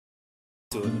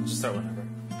Do it. Just start whenever.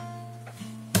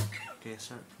 Okay,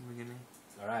 start from the beginning.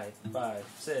 Alright. 5,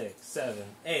 6, 7,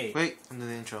 8. Wait, I'm doing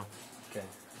the intro. Okay.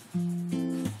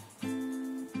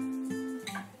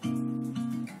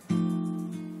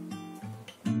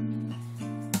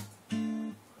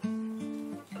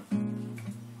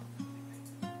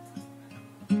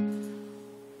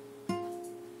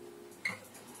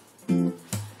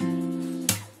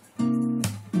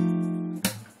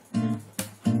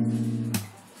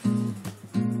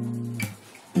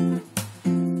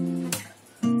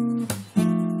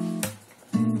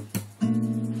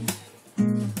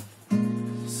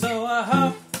 So I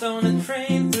hopped on a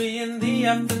train 3 in the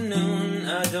afternoon.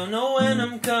 I don't know when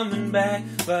I'm coming back,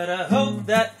 but I hope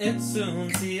that it's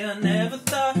soon. See, I never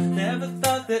thought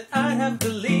that I'd have to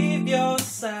leave your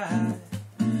side.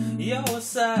 Your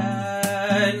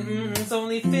side. It's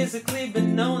only physically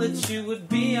been known that you would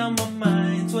be on my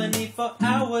mind 24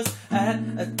 hours at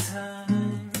a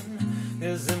time.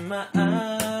 'Cause in my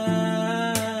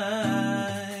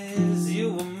eyes,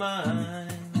 you were mine.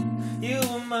 You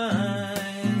were mine.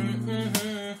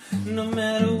 No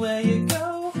matter where you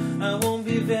go, I won't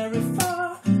be very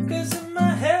far. 'Cause in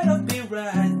my head I'll be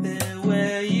right there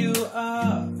where you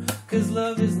are. 'Cause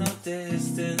love is no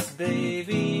distance,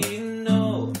 baby,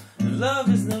 no. Love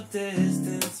is no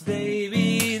distance,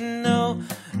 baby, no.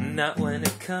 Not when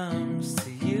it comes to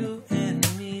you and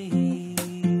me.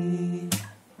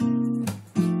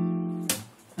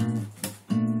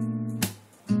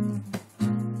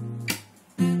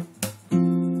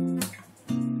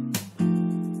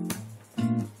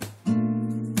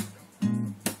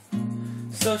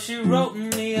 So she wrote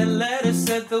me a letter,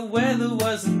 said the weather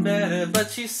wasn't better,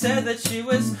 but she said that she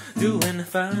was doing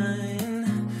fine.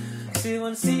 She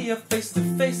wanna see you face to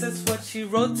face, that's what she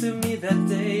wrote to me that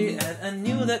day, and I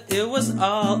knew that it was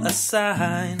all a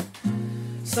sign.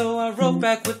 So I wrote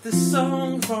back with this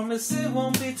song, promise it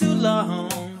won't be too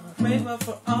long. Made up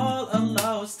for all a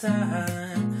lost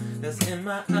time. 'Cause in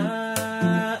my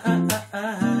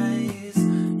eyes,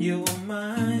 you were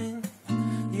mine,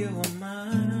 you were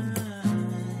mine.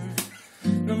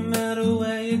 No matter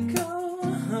where you go,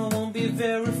 I won't be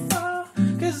very far.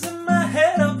 'Cause in